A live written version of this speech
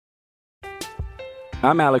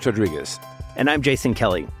I'm Alex Rodriguez. And I'm Jason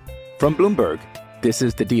Kelly. From Bloomberg, this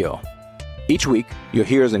is The Deal. Each week, you'll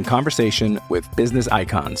hear us in conversation with business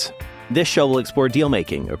icons. This show will explore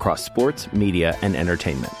deal-making across sports, media, and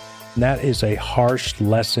entertainment. That is a harsh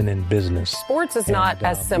lesson in business. Sports is not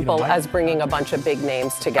as simple as bringing a bunch of big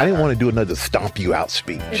names together. I didn't want to do another stomp you out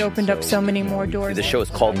speech. It opened up so many more doors. The show is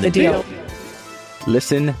called The Deal.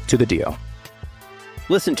 Listen to The Deal.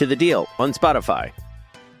 Listen to The Deal on Spotify.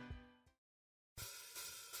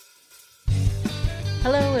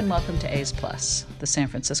 Hello and welcome to A's Plus, the San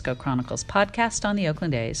Francisco Chronicle's podcast on the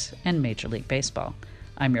Oakland A's and Major League Baseball.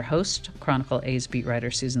 I'm your host, Chronicle A's beat writer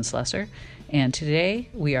Susan Slesser, and today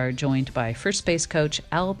we are joined by first base coach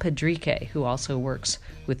Al Pedrique, who also works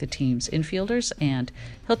with the team's infielders, and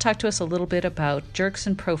he'll talk to us a little bit about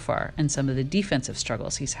Jurickson Profar and some of the defensive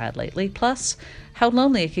struggles he's had lately, plus how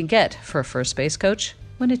lonely it can get for a first base coach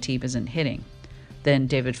when a team isn't hitting. Then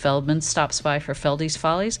David Feldman stops by for Feldy's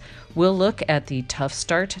Follies. We'll look at the tough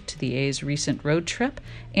start to the A's recent road trip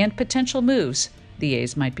and potential moves the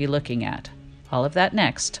A's might be looking at. All of that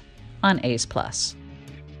next on A's Plus.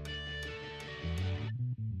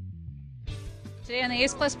 Today on the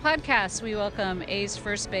A's Plus podcast, we welcome A's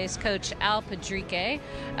first base coach Al Pedrique,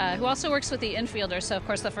 who also works with the infielders. So, of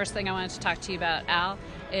course, the first thing I wanted to talk to you about, Al,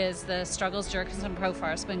 is the struggles Jurickson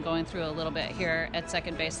Profar has been going through a little bit here at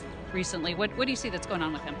second base recently. What do you see that's going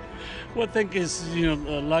on with him? Well, I think it's, a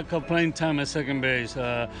lack of playing time at second base.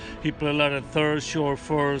 He played a lot of third, short,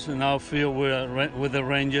 first, and outfield with the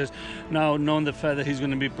Rangers. Now, knowing the fact that he's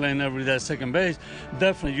going to be playing every day at second base,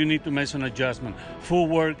 definitely you need to make some adjustment. Full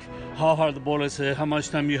work, how hard the ball is hit, how much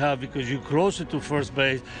time you have because you're closer to first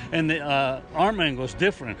base, and the arm angle is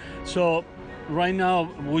different. So right now,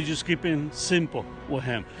 we're just keeping simple with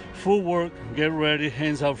him. Full work, get ready,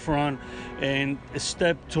 hands out front, and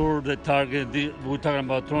step toward the target. We're talking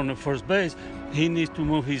about throwing at first base. He needs to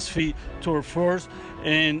move his feet toward first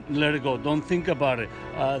and let it go. Don't think about it.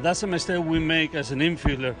 That's a mistake we make as an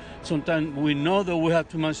infielder. Sometimes we know that we have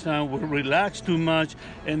too much time, we relax too much,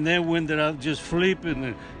 and then we ended up just flipping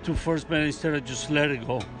it to first base instead of just let it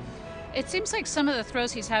go. It seems like some of the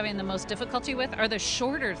throws he's having the most difficulty with are the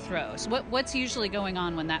shorter throws. What's usually going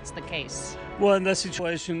on when that's the case? Well, in that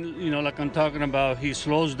situation, like I'm talking about, he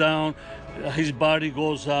slows down, his body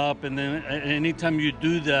goes up, and then anytime you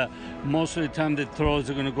do that, most of the time the throws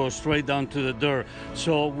are going to go straight down to the dirt.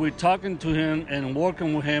 So we're talking to him and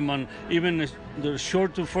working with him on even the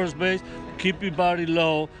short to first base. Keep your body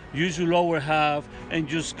low, use your lower half, and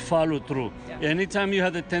just follow through. Yeah. Anytime you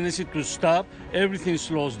have the tendency to stop, everything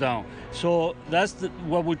slows down. So that's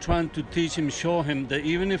what we're trying to teach him, show him that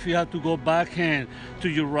even if you have to go backhand to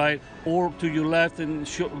your right or to your left and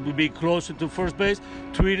be closer to first base,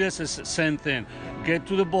 treat it as the same thing. Get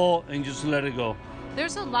to the ball and just let it go.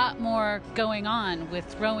 There's a lot more going on with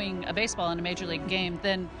throwing a baseball in a major league game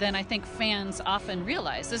than I think fans often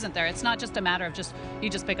realize, isn't there? It's not just a matter of you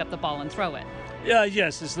just pick up the ball and throw it. Yeah,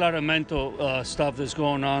 yes, it's a lot of mental stuff that's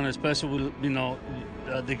going on, especially with,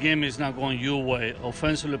 the game is not going your way.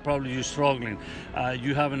 Offensively, probably you're struggling.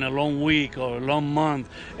 You're having a long week or a long month,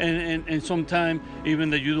 and sometimes even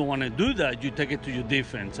that you don't want to do that, you take it to your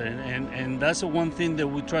defense, and that's the one thing that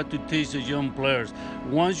we try to teach the young players.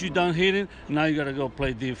 Once you're done hitting, now you got to go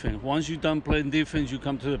play defense. Once you're done playing defense, you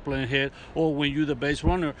come to the play and hit, or when you're the base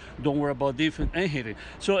runner, don't worry about defense and hitting.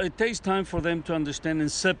 So it takes time for them to understand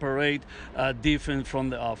and separate defense from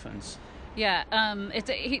the offense. Yeah,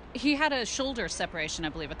 he had a shoulder separation, I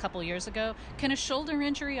believe, a couple years ago. Can a shoulder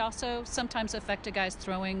injury also sometimes affect a guy's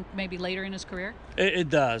throwing maybe later in his career? It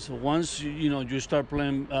does. Once you start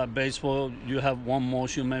playing baseball, you have one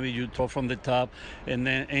motion. Maybe you throw from the top, and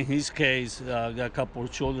then in his case, got a couple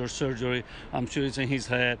of shoulder surgery. I'm sure it's in his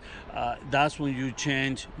head. That's when you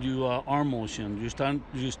change your arm motion.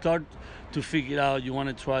 You start to figure out you want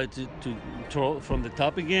to try to throw from the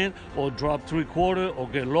top again, or drop 3/4, or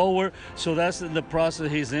get lower. So that's the process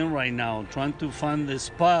he's in right now, trying to find the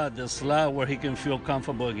spot, the slot where he can feel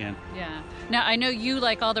comfortable again. Yeah. Now, I know you,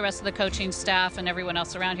 like all the rest of the coaching staff and everyone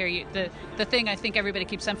else around here, the thing I think everybody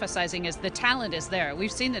keeps emphasizing is the talent is there.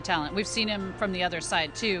 We've seen the talent. We've seen him from the other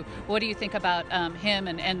side, too. What do you think about him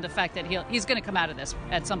and the fact that he's going to come out of this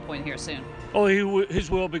at some point here soon? Oh,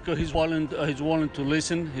 he's will, because he's willing to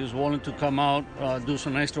listen. He's willing to come out, do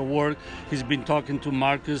some extra work. He's been talking to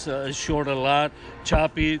Marcus Short a lot.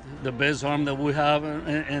 Choppy, the best arm that we have,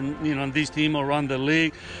 and this team around the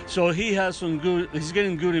league. So he has he's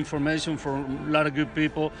getting good information from a lot of good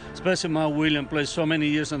people, especially Matt Williams, plays so many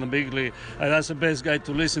years in the big league. That's the best guy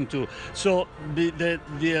to listen to. So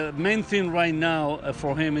the main thing right now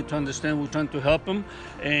for him is to understand we're trying to help him,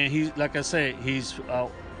 and he's, like I say, he's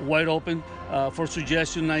wide open for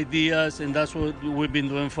suggestion, ideas, and that's what we've been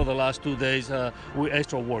doing for the last 2 days with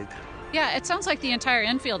extra work. Yeah, it sounds like the entire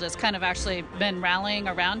infield has kind of actually been rallying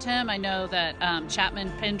around him. I know that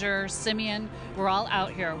Chapman, Pinder, Simeon were all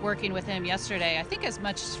out here working with him yesterday. I think as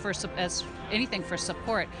much as anything for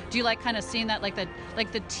support. Do you like kind of seeing that, like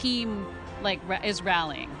the team is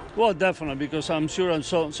rallying? Well, definitely, because I'm sure at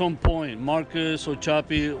some point Marcus or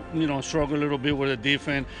Chappie, struggle a little bit with the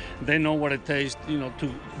defense. They know what it takes,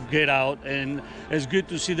 to get out, and it's good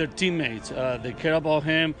to see their teammates. They care about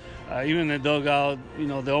him. Even in the dugout,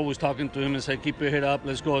 they're always talking to him and say, "Keep your head up.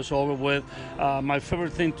 Let's go. It's over with." My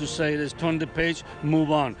favorite thing to say is, "Turn the page,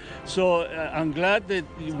 move on." So I'm glad that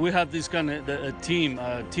we have this kind of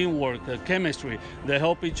teamwork, chemistry. They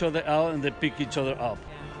help each other out and they pick each other up.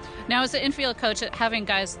 Now, as an infield coach, having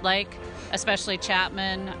guys like, especially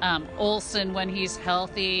Chapman, Olsen when he's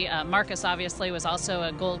healthy, Marcus obviously was also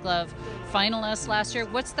a Gold Glove finalist last year.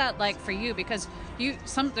 What's that like for you? Because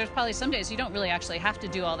there's probably some days you don't really actually have to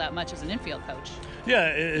do all that much as an infield coach. Yeah,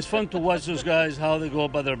 it's fun to watch those guys, how they go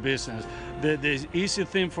about their business. The easy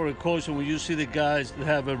thing for a coach when you see the guys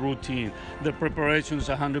have a routine, the preparation is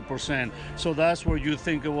 100%. So that's where you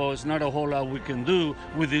think, well, it's not a whole lot we can do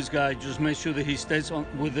with this guy. Just make sure that he stays on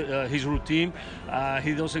with his routine.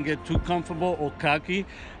 He doesn't get too comfortable or cocky.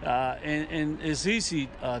 And it's easy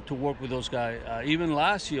to work with those guys. Even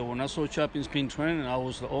last year when I saw Chapman spin training, I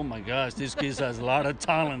was like, oh my gosh, this kid has a lot of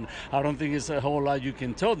talent. I don't think it's a whole lot you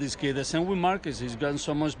can tell this kid. The same with Marcus. He's gotten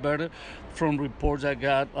so much better from reports I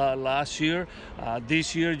got last year.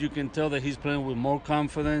 This year you can tell that he's playing with more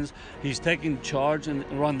confidence. He's taking charge and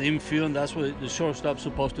around the infield, and that's what the shortstop's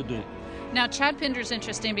supposed to do. Now, Chad Pinder's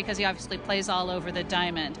interesting because he obviously plays all over the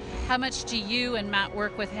diamond. How much do you and Matt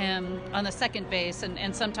work with him on the second base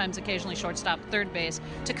and sometimes occasionally shortstop, third base,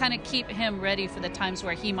 to kind of keep him ready for the times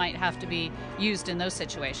where he might have to be used in those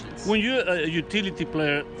situations? When you're a utility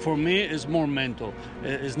player, for me, it's more mental.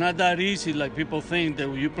 It's not that easy like people think that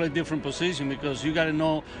you play different position, because you got to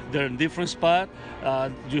know they're in different spot.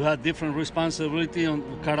 You have different responsibility on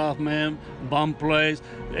cutoff man, bomb plays.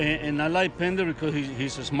 And I like Pinder because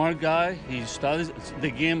he's a smart guy. He studies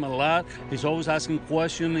the game a lot. He's always asking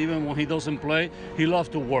questions, even when he doesn't play. He loves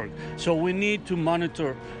to work. So we need to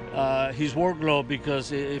monitor his workload,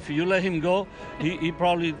 because if you let him go, he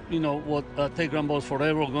probably, will take ground balls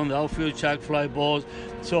forever, go on the outfield, check fly balls.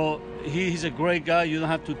 So he's a great guy. You don't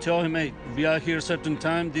have to tell him, hey, be out here a certain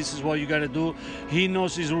time. This is what you got to do. He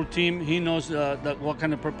knows his routine. He knows what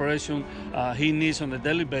kind of preparation he needs on a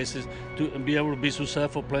daily basis to be able to be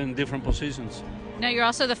successful playing different positions. Now, you're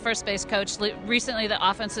also the first base coach. Recently, the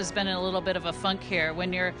offense has been in a little bit of a funk here.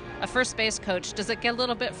 When you're a first base coach, does it get a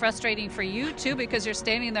little bit frustrating for you, too, because you're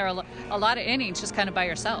standing there a lot of innings just kind of by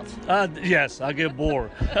yourself? Yes, I get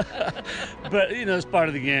bored. But, it's part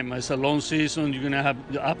of the game. It's a long season. You're going to have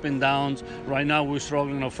up and downs. Right now, we're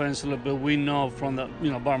struggling offensively, but we know from the,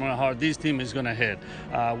 bottom of our heart, this team is going to hit.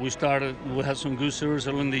 We had some good series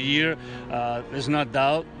early in the year. There's no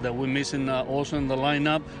doubt that we're missing also in the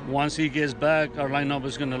lineup. Once he gets back, our lineup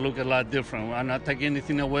is going to look a lot different. I'm not taking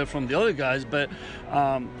anything away from the other guys, but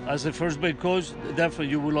as a first base coach, definitely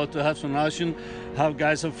you would love to have some action, have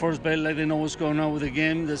guys at first base, let them know what's going on with the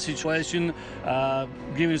game, the situation,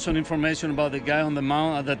 giving some information about the guy on the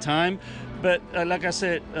mound at the time. But like I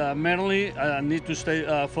said, mentally, I need to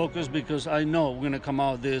stay focused, because I know we're going to come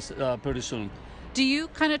out of this pretty soon. Do you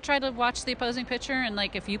kind of try to watch the opposing pitcher and,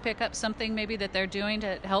 if you pick up something maybe that they're doing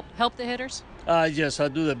to help the hitters? Yes, I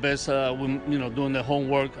do the best when doing the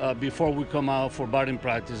homework before we come out for batting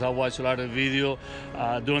practice. I watch a lot of video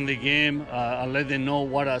during the game. I let them know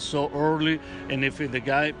what I saw early, and if the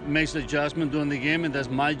guy makes the adjustment during the game, and that's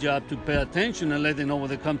my job to pay attention and let them know when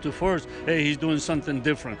they come to first, hey, he's doing something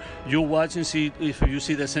different. You watch and see if you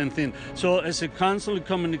see the same thing. So it's a constant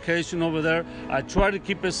communication over there. I try to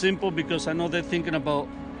keep it simple, because I know they're thinking about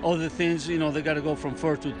other things. They got to go from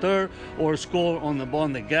first to third, or score on the ball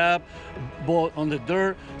in the gap, ball on the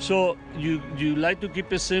dirt. So you like to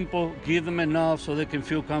keep it simple, give them enough so they can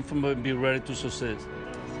feel comfortable and be ready to succeed.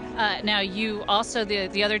 Now, you also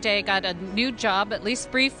the other day got a new job, at least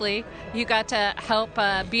briefly. You got to help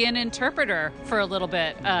be an interpreter for a little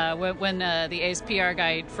bit when the A's PR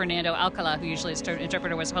guy, Fernando Alcala, who usually is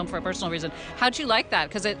interpreter, was home for a personal reason. How'd you like that?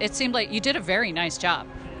 Because it seemed like you did a very nice job.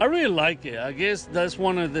 I really like it. I guess that's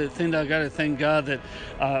one of the things I got to thank God that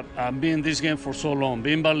I'm being in this game for so long.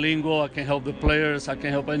 Being bilingual, I can help the players, I can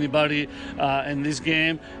help anybody in this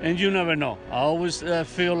game, and you never know. I always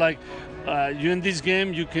feel like you in this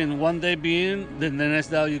game, you can one day be in, then the next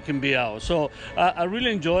day you can be out. So I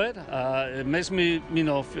really enjoy it. It makes me,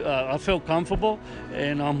 I feel comfortable,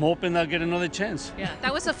 and I'm hoping I get another chance. Yeah,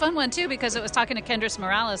 that was a fun one too, because it was talking to Kendrys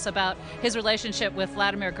Morales about his relationship with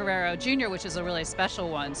Vladimir Guerrero Jr., which is a really special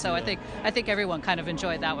one. So yeah. I think everyone kind of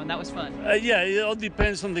enjoyed that one. That was fun. Yeah, it all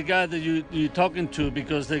depends on the guy that you're talking to,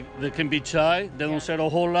 because they can be shy. They don't say a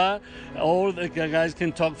whole lot. Or the guys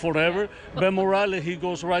can talk forever. But Morales, he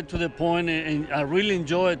goes right to the point, and I really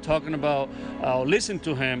enjoyed talking about, listen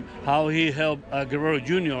to him, how he helped Guerrero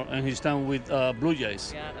Jr. and his time with Blue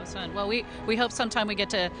Jays. Yeah, that was fun. Well, we hope sometime we get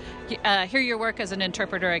to hear your work as an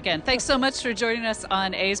interpreter again. Thanks so much for joining us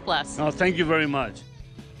on A's Plus. Oh, thank you very much.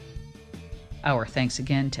 Our thanks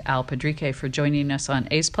again to Al Pedrique for joining us on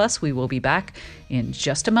A's Plus. We will be back in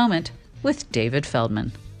just a moment with David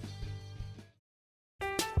Feldman.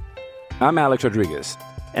 I'm Alex Rodriguez.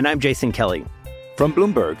 And I'm Jason Kelly. From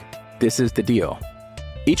Bloomberg, this is The Deal.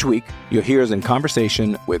 Each week, you'll hear us in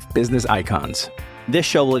conversation with business icons. This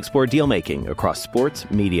show will explore deal-making across sports,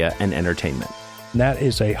 media, and entertainment. That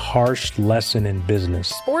is a harsh lesson in business.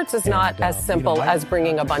 Sports is not as simple as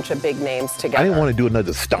bringing a bunch of big names together. I didn't want to do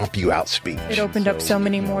another stomp you out speech. It opened up so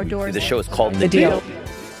many more doors. The show is called The Deal.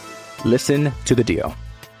 Listen to The Deal.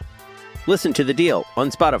 Listen to The Deal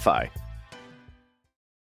on Spotify.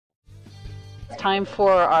 Time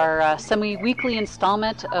for our semi-weekly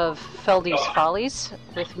installment of Feldy's Follies.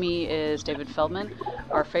 With me is David Feldman,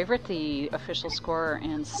 our favorite, the official scorer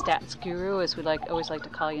and stats guru, as we always like to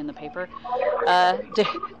call you in the paper.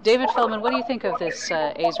 David Feldman, what do you think of this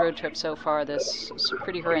A's road trip so far, this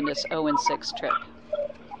pretty horrendous 0-6 trip?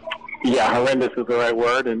 Yeah, horrendous is the right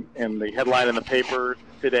word, and the headline in the paper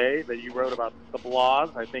today that you wrote about the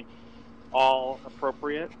blogs, I think all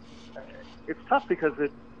appropriate. It's tough because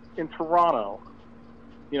it's in Toronto.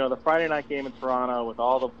 The Friday night game in Toronto with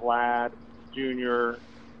all the Vlad Jr.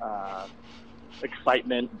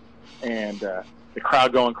 Excitement and the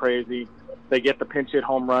crowd going crazy. They get the pinch hit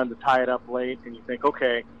home run to tie it up late, and you think,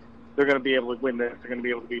 okay, they're going to be able to win this. They're going to be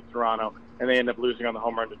able to beat Toronto, and they end up losing on the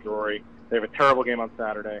home run to Drury. They have a terrible game on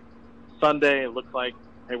Saturday. Sunday, it looks like,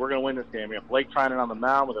 hey, we're going to win this game. We have Blake Trinan on the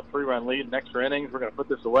mound with a 3-run lead in extra innings. We're going to put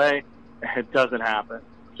this away. And it doesn't happen.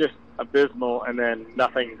 Just abysmal, and then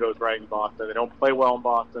nothing goes right in Boston. They don't play well in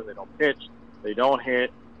Boston. They don't pitch. They don't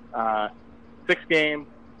hit. 6 games,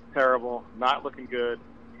 terrible, not looking good.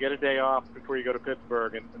 You get a day off before you go to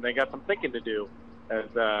Pittsburgh, and they got some thinking to do, as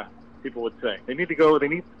people would say. They need to go. They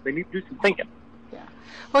need to do some thinking. Yeah.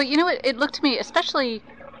 Well, it looked to me, especially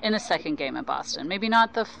in the second game in Boston, maybe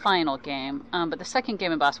not the final game, but the second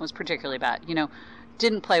game in Boston was particularly bad.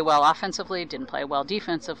 Didn't play well offensively, didn't play well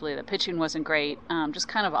defensively. The pitching wasn't great. Just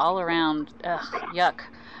kind of all around, yuck.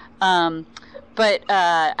 But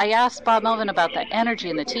I asked Bob Melvin about the energy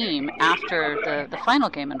in the team after the final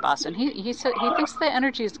game in Boston. He said he thinks the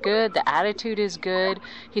energy is good, the attitude is good.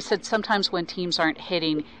 He said sometimes when teams aren't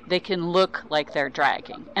hitting, they can look like they're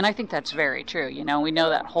dragging. And I think that's very true. We know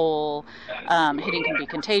that whole hitting can be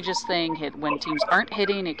contagious thing. When teams aren't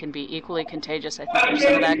hitting, it can be equally contagious. I think there's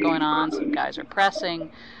some of that going on. Some guys are pressing.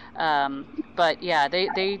 But yeah,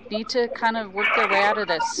 they need to kind of work their way out of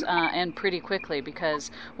this and pretty quickly,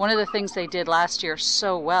 because one of the things they did last year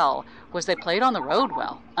so well was they played on the road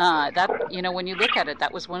well. When you look at it,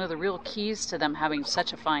 that was one of the real keys to them having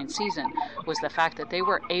such a fine season, was the fact that they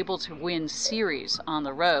were able to win series on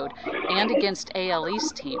the road and against AL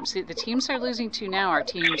East teams. The teams they're losing to now are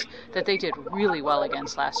teams that they did really well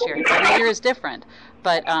against last year. Every year is different,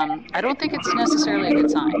 but I don't think it's necessarily a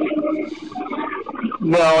good sign.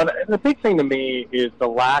 No, and the big thing to me is the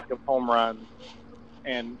lack of home runs,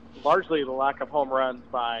 and largely the lack of home runs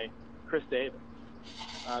by Chris Davis.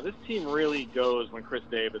 This team really goes when Chris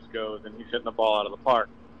Davis goes, and he's hitting the ball out of the park.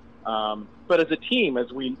 But as a team,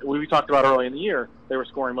 as we talked about early in the year, they were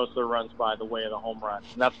scoring most of their runs by the way of the home run,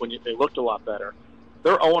 and that's when they looked a lot better.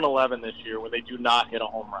 They're 0-11 this year when they do not hit a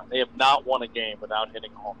home run. They have not won a game without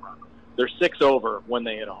hitting a home run. They're 6 over when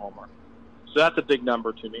they hit a home run. So that's a big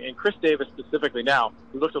number to me. And Chris Davis specifically now,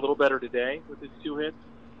 he looked a little better today with his 2 hits.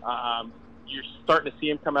 You're starting to see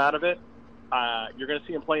him come out of it. You're going to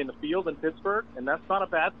see him play in the field in Pittsburgh, and that's not a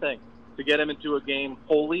bad thing. To get him into a game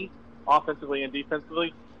wholly, offensively and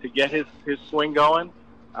defensively, to get his swing going,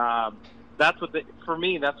 for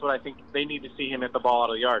me, that's what I think they need to see him hit the ball out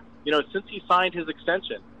of the yard. Since he signed his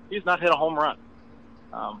extension, he's not hit a home run.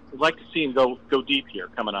 We'd like to see him go deep here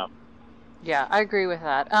coming up. Yeah, I agree with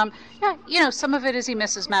that. Yeah, some of it is he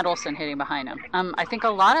misses Matt Olson hitting behind him. I think a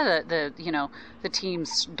lot of the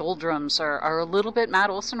team's doldrums are a little bit Matt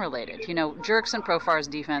Olson related. Jerks and Profar's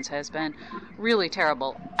defense has been really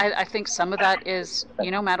terrible. I think some of that is,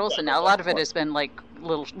 Matt Olson. Now, a lot of it has been like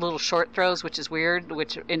little short throws, which is weird,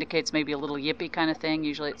 which indicates maybe a little yippy kind of thing.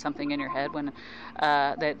 Usually it's something in your head when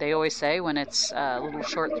they always say when it's little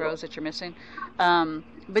short throws that you're missing.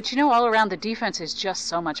 But all around the defense is just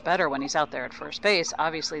so much better when he's out there at first base.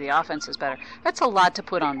 Obviously, the offense is better. That's a lot to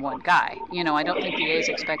put on one guy. I don't think the A's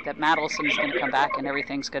expect that Matt Olson is going to come back and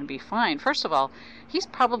everything's going to be fine. First of all, he's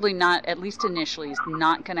probably not, at least initially, he's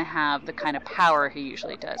not going to have the kind of power he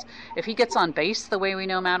usually does. If he gets on base the way we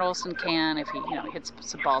know Matt Olson can, if he hits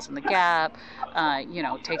some balls in the gap,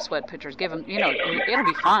 takes what pitchers give him, it'll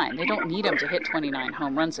be fine. They don't need him to hit 29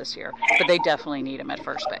 home runs this year, but they definitely need him at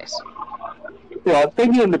first base. Yeah, they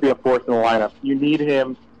need him to be a force in the lineup. You need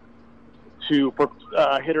him to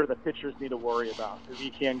hitter the pitchers need to worry about because he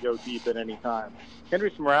can go deep at any time.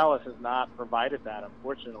 Kendrys Morales has not provided that,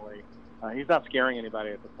 unfortunately. He's not scaring anybody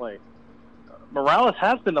at the plate. Morales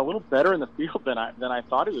has been a little better in the field than I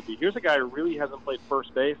thought he would be. Here's a guy who really hasn't played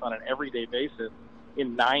first base on an everyday basis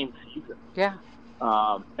in 9 seasons. Yeah.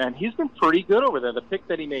 And he's been pretty good over there. The pick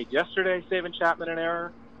that he made yesterday, saving Chapman an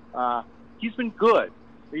error, he's been good.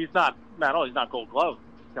 He's not Gold Glove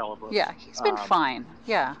caliber. Yeah, he's been fine.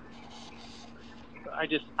 Yeah.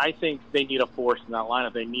 I think they need a force in that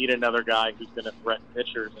lineup. They need another guy who's going to threaten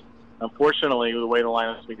pitchers. And unfortunately, the way the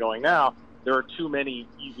lineup's been going now, there are too many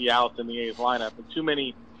easy outs in the A's lineup and too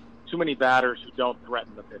many batters who don't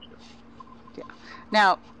threaten the pitcher. Yeah.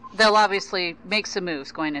 Now, they'll obviously make some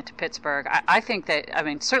moves going into Pittsburgh. I think that,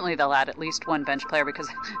 certainly they'll add at least one bench player because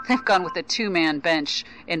they've gone with a 2-man bench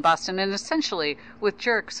in Boston. And essentially, with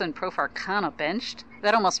Jerks and Profar kind of benched,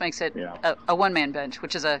 that almost makes it a 1-man bench,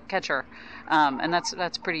 which is a catcher. And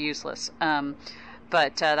that's pretty useless.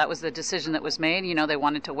 But that was the decision that was made. They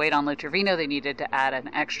wanted to wait on Lou Trevino. They needed to add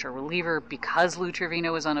an extra reliever because Lou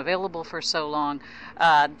Trevino was unavailable for so long.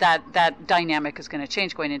 That dynamic is going to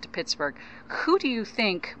change going into Pittsburgh. Who do you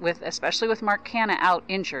think, especially with Mark Canha out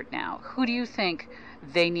injured now, who do you think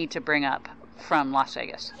they need to bring up from Las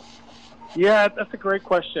Vegas? Yeah, that's a great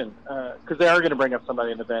question because they are going to bring up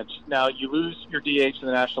somebody on the bench. Now, you lose your DH in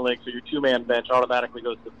the National League, so your 2-man bench automatically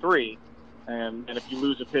goes to 3. And if you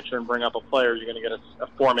lose a pitcher and bring up a player, you're going to get a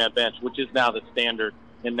 4-man bench, which is now the standard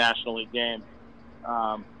in National League games.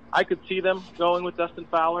 I could see them going with Dustin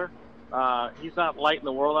Fowler. He's not lighting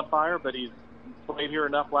the world on fire, but he's played here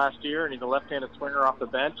enough last year, and he's a left-handed swinger off the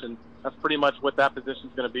bench, and that's pretty much what that position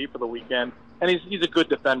is going to be for the weekend. And he's a good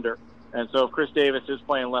defender. And so if Chris Davis is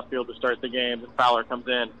playing left field to start the game and Fowler comes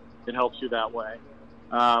in, it helps you that way.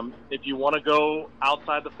 If you want to go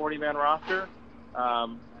outside the 40-man roster,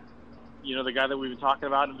 the guy that we've been talking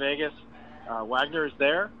about in Vegas, Wagner is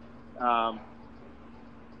there.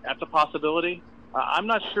 That's a possibility. I'm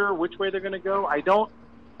not sure which way they're going to go. I don't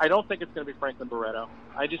think it's going to be Franklin Barreto.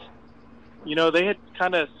 They had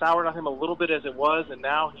kind of soured on him a little bit as it was, and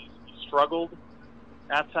now he's struggled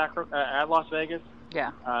at Las Vegas.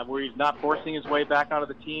 Yeah. Where he's not forcing his way back onto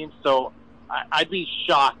the team. So I'd be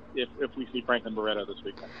shocked if we see Franklin Barreto this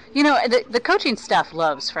weekend. The coaching staff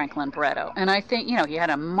loves Franklin Barreto, and I think, he had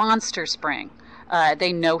a monster spring.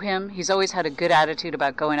 They know him. He's always had a good attitude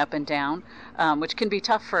about going up and down, which can be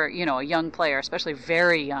tough for, a young player, especially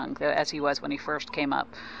very young, as he was when he first came up.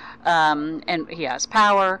 And he has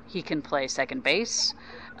power. He can play second base.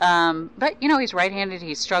 But, he's right-handed.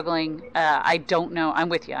 He's struggling. I don't know. I'm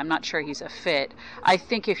with you. I'm not sure he's a fit. I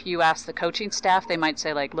think if you ask the coaching staff, they might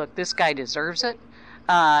say, look, this guy deserves it.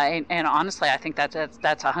 And honestly, I think that's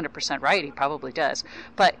 100% right. He probably does.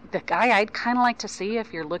 But the guy I'd kind of like to see,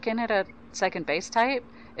 if you're looking at a second base type,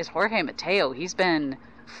 is Jorge Mateo. He's been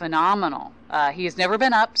phenomenal. He has never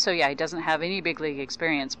been up, so he doesn't have any big league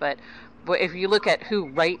experience. But if you look at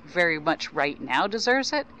who very much right now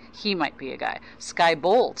deserves it, he might be a guy. Sky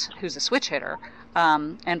Bolt, who's a switch hitter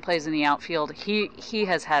and plays in the outfield, he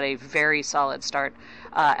has had a very solid start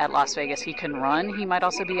at Las Vegas. He can run. He might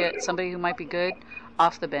also be somebody who might be good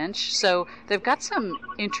off the bench. So they've got some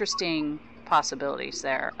interesting possibilities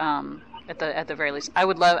there. At the very least,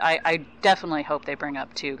 I definitely hope they bring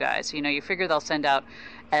up 2 guys. You figure they'll send out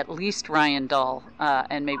at least Ryan Dull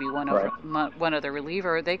and maybe one other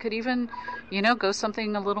reliever. They could even, go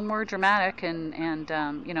something a little more dramatic and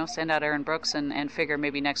send out Aaron Brooks and figure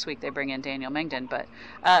maybe next week they bring in Daniel Mengden. But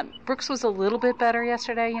Brooks was a little bit better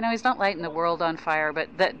yesterday. He's not lighting the world on fire, but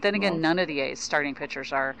then again, none of the A's starting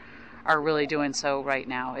pitchers are really doing so right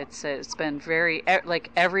now. It's been very,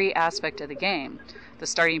 every aspect of the game, the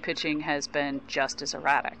starting pitching has been just as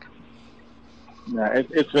erratic. Yeah,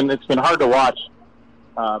 it's been hard to watch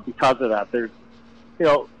because of that.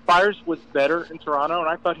 Fiers was better in Toronto, and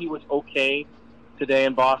I thought he was okay today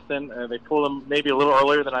in Boston. They pulled him maybe a little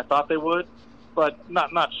earlier than I thought they would, but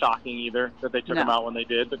not shocking either that they took him out when they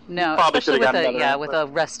did. But no, especially with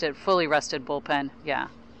a fully rested bullpen. Yeah.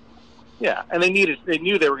 Yeah, and they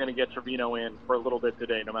knew they were going to get Trevino in for a little bit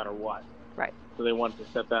today, no matter what. Right. So they wanted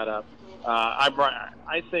to set that up.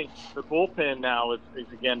 I think the bullpen now is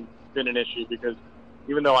again been an issue because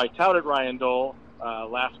even though I touted Ryan Dole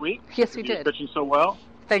last week, yes, you he did, was pitching so well.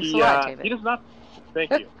 Thanks a lot, David. He does not.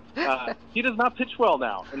 Thank you. He does not pitch well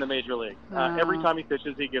now in the major league. Every time he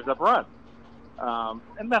pitches, he gives up runs,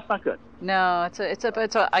 and that's not good. No,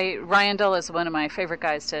 Ryan Dole is one of my favorite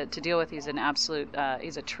guys to deal with. He's an absolute,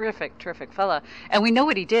 he's a terrific fella, and we know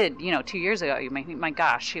what he did. 2 years ago. My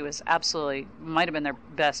gosh, he was absolutely might have been their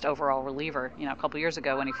best overall reliever. A couple years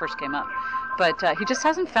ago when he first came up, but he just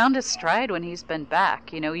hasn't found his stride when he's been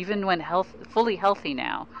back. Even when fully healthy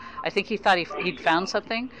now. I think he thought he'd found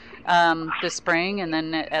something this spring, and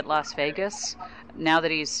then at Las Vegas. Now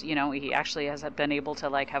that he's, he actually has been able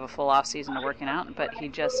to have a full off season of working out, but he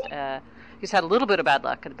just he's had a little bit of bad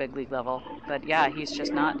luck at the big league level. But yeah, he's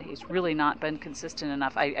really not been consistent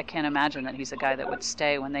enough. I can't imagine that he's a guy that would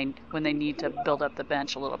stay when they need to build up the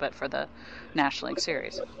bench a little bit for the National League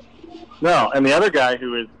Series. No, and the other guy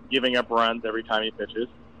who is giving up runs every time he pitches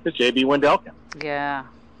is J.B. Wendelken. Yeah,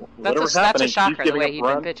 that's a shocker the way he's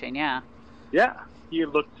been pitching. Yeah. Yeah. He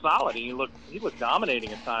looked solid. He looked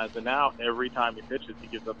dominating at times, and now every time he pitches, he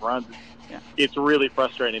gives up runs. Yeah. It's really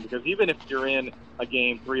frustrating because even if you're in a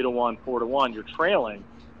game 3-1, 4-1, you're trailing.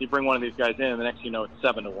 You bring one of these guys in, and the next you know it's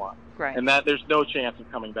 7-1, right? And that there's no chance of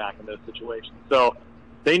coming back in those situations. So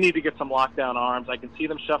they need to get some lockdown arms. I can see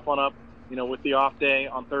them shuffling up, with the off day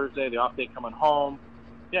on Thursday, the off day coming home.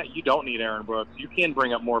 Yeah, you don't need Aaron Brooks. You can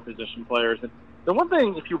bring up more position players. And the one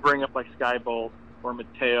thing, if you bring up like Sky Bolt or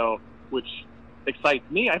Mateo, which excites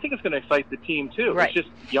me, I think it's going to excite the team too. Right. It's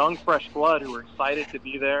just young, fresh blood who are excited to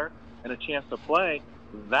be there and a chance to play.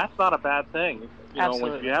 That's not a bad thing.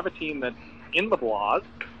 When you have a team that's in the blahs,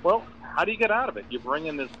 well, how do you get out of it? You bring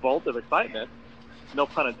in this bolt of excitement, no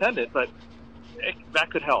pun intended, but that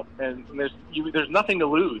could help. And there's nothing to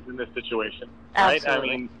lose in this situation, right?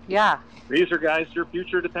 Absolutely. Yeah. These are guys your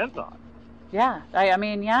future depends on. Yeah,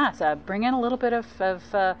 So bring in a little bit of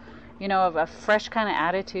a fresh kind of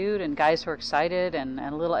attitude and guys who are excited and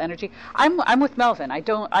a little energy. I'm with Melvin. I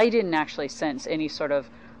didn't actually sense any sort of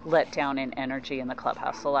letdown in energy in the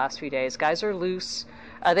clubhouse the last few days. Guys are loose.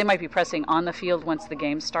 They might be pressing on the field once the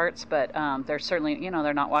game starts, but they're certainly,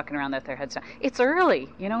 they're not walking around with their heads down. It's early,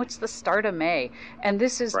 it's the start of May, and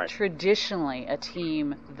this is traditionally a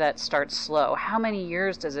team that starts slow. How many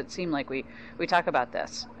years does it seem like we talk about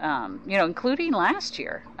this? Including last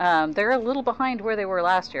year. They're a little behind where they were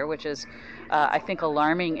last year, which is, I think,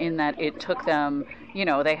 alarming in that it took them,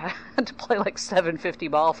 they had to play like 750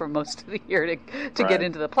 ball for most of the year to get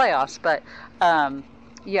into the playoffs, but.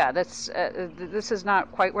 Yeah, this is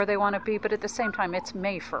not quite where they want to be, but at the same time, it's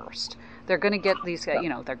May 1st. They're going to get these guys,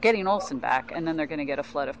 they're getting Olsen back, and then they're going to get a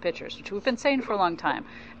flood of pitchers, which we've been saying for a long time.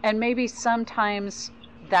 And maybe sometimes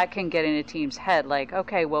that can get in a team's head, like,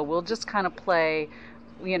 okay, well, we'll just kind of play,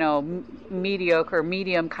 mediocre,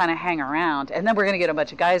 medium, kind of hang around, and then we're going to get a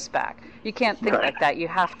bunch of guys back. You can't think like that. You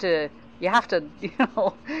have to,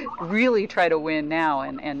 really try to win now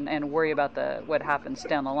and worry about what happens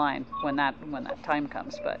down the line when that time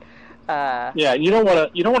comes. But you don't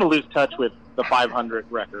want to lose touch with the 500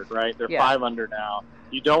 record, right? They're 500 now.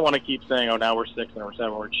 You don't want to keep saying, oh, now we're 6 and we're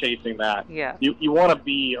 7. We're chasing that. Yeah. You want to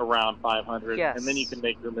be around 500, yes. And then you can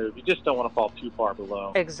make your move. You just don't want to fall too far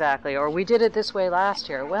below. Exactly. Or we did it this way last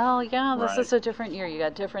year. Well, yeah, this is a different year. You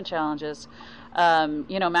got different challenges.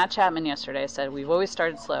 Matt Chapman yesterday said we've always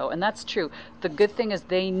started slow, and that's true. The good thing is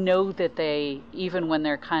they know that even when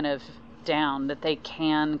they're kind of down, that they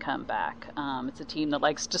can come back. It's a team that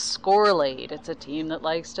likes to score late. It's a team that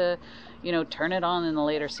likes to, turn it on in the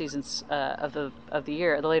later seasons of the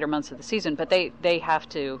year, the later months of the season. But they have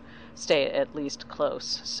to stay at least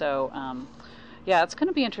close. So it's going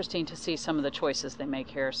to be interesting to see some of the choices they make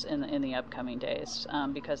here in the upcoming days,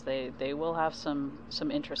 because they will have some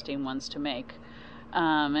interesting ones to make.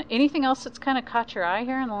 Anything else that's kind of caught your eye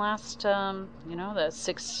here in the last the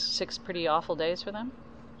six pretty awful days for them?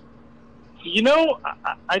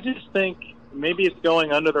 I just think maybe it's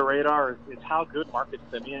going under the radar is how good Marcus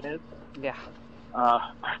Semien is. Yeah.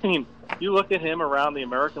 You look at him around the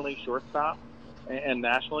American League shortstop and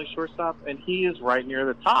National League shortstop, and he is right near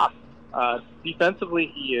the top. Defensively,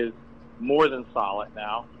 he is more than solid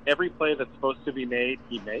now. Every play that's supposed to be made,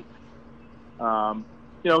 he makes.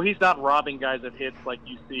 he's not robbing guys of hits like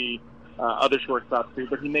you see other shortstops do,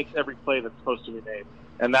 but he makes every play that's supposed to be made.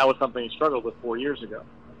 And that was something he struggled with 4 years ago.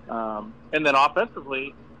 And then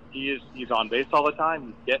offensively, he's on base all the time.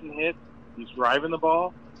 He's getting hits. He's driving the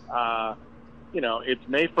ball. It's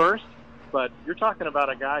May 1st, but you're talking about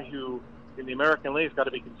a guy who in the American League's got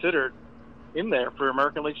to be considered in there for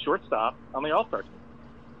American League shortstop on the All-Star team.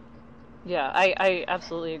 Yeah, I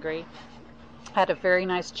absolutely agree. Had a very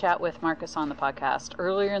nice chat with Marcus on the podcast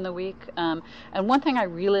earlier in the week. And one thing I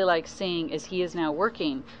really like seeing is he is now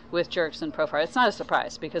working with Jurickson Profar. It's not a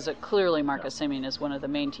surprise because clearly Marcus Semien is one of the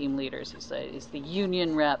main team leaders. He's the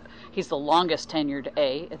union rep. He's the longest tenured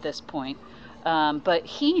A at this point. But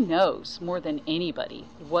he knows more than anybody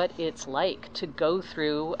what it's like to go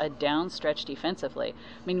through a down stretch defensively.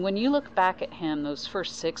 I mean, when you look back at him those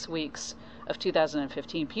first 6 weeks of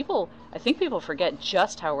 2015, I think people forget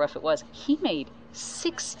just how rough it was. He made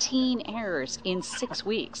 16 errors in 6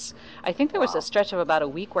 weeks. I think there was a stretch of about a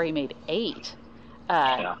week where he made 8.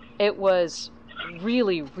 It was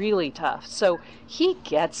really, really tough. So he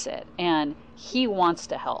gets it, and he wants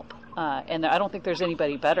to help. And I don't think there's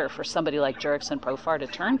anybody better for somebody like Jurickson Profar to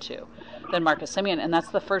turn to than Marcus Semien. And that's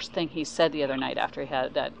the first thing he said the other night after he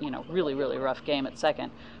had that, really, really rough game at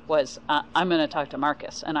second was, I'm going to talk to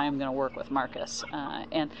Marcus, and I'm going to work with Marcus.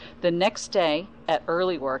 And the next day at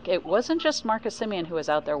early work, it wasn't just Marcus Semien who was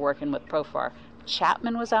out there working with Profar.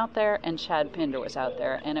 Chapman was out there, and Chad Pinder was out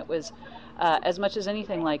there. And it was as much as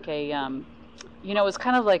anything like a... it was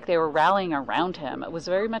kind of like they were rallying around him. It was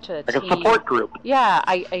very much a team. Like a support group. Yeah,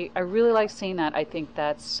 I really like seeing that. I think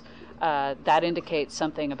that indicates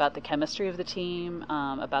something about the chemistry of the team,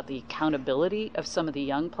 about the accountability of some of the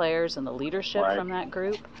young players and the leadership from that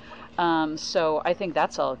group. So I think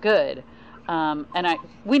that's all good. And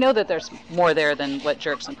we know that there's more there than what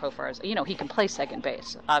Jurickson Profar is. He can play second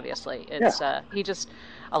base, obviously. It's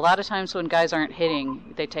a lot of times when guys aren't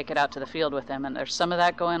hitting, they take it out to the field with him, and there's some of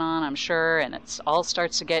that going on, I'm sure, and it all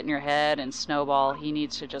starts to get in your head and snowball. He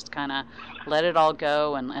needs to just kind of let it all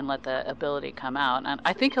go and let the ability come out. And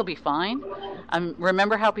I think he'll be fine.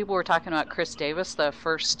 Remember how people were talking about Chris Davis the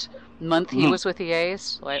first month he was with the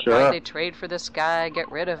A's? Like, why'd they trade for this guy, get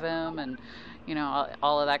rid of him, and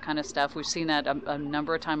all of that kind of stuff. We've seen that a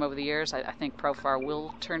number of times over the years. I think Profar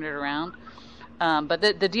will turn it around. But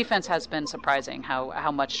the defense has been surprising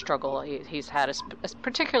how much struggle he's had,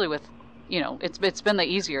 particularly with, it's been the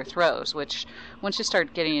easier throws, which once you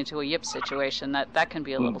start getting into a yip situation, that can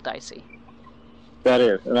be a little dicey. That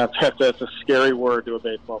is, and that's a scary word to a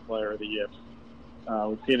baseball player, the yips.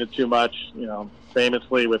 We've seen it too much,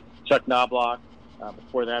 famously with Chuck Knobloch.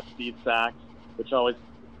 Before that, Steve Sachs, which always,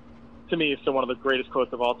 to me, is still one of the greatest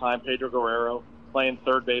quotes of all time. Pedro Guerrero playing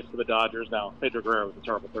third base for the Dodgers. Now, Pedro Guerrero was a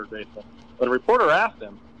terrible third baseman. But a reporter asked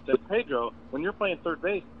him, said, Pedro, when you're playing third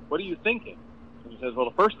base, what are you thinking? And he says, well,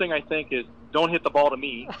 the first thing I think is, don't hit the ball to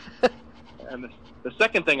me. And the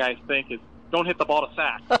second thing I think is, don't hit the ball to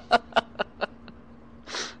Sachs.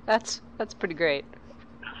 That's pretty great.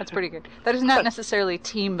 That's pretty good. That is not necessarily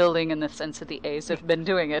team building in the sense that the A's have been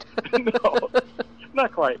doing it. No,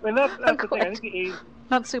 not quite. And that's the thing. I think the A's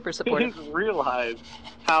not super supportive. A's realize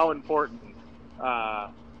how important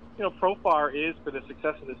Profar is for the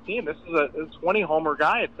success of this team. This is a 20-homer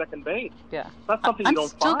guy at second base. Yeah. That's something you don't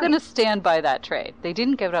find. I'm still going to stand by that trade. They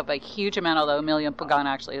didn't give up a huge amount, although Emiliano Pagan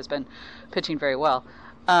actually has been pitching very well.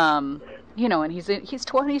 And he's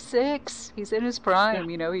 26. He's in his prime.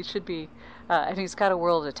 He should be, and he's got a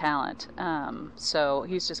world of talent. So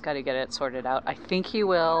he's just got to get it sorted out. I think he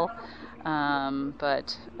will.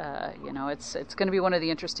 But it's going to be one of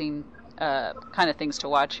the interesting kind of things to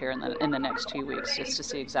watch here in the next few weeks, just to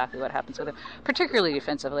see exactly what happens with him, particularly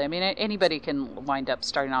defensively. I mean, anybody can wind up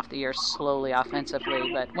starting off the year slowly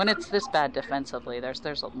offensively, but when it's this bad defensively,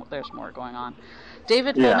 there's more going on.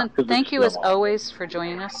 David Feldman, thank you as always for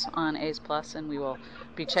joining us on A's Plus, and we will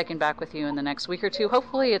be checking back with you in the next week or two.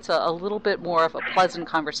 Hopefully it's a little bit more of a pleasant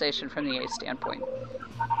conversation from the A's standpoint.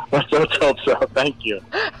 Let's hope so. Thank you.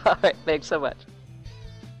 All right, thanks so much.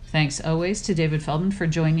 Thanks always to David Feldman for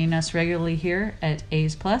joining us regularly here at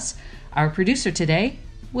A's Plus. Our producer today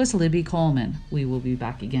was Libby Coleman. We will be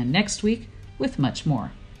back again next week with much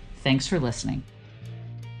more. Thanks for listening.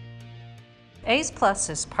 A's Plus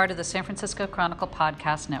is part of the San Francisco Chronicle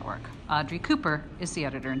Podcast Network. Audrey Cooper is the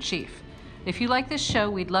editor-in-chief. If you like this show,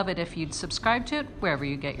 we'd love it if you'd subscribe to it wherever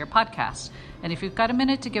you get your podcasts. And if you've got a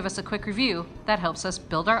minute to give us a quick review, that helps us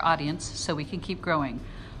build our audience so we can keep growing.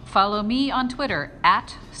 Follow me on Twitter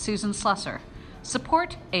at Susan Slusser.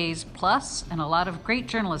 Support A's Plus and a lot of great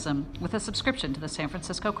journalism with a subscription to the San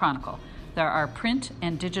Francisco Chronicle. There are print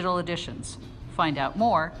and digital editions. Find out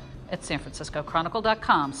more at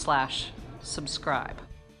sanfranciscochronicle.com/subscribe.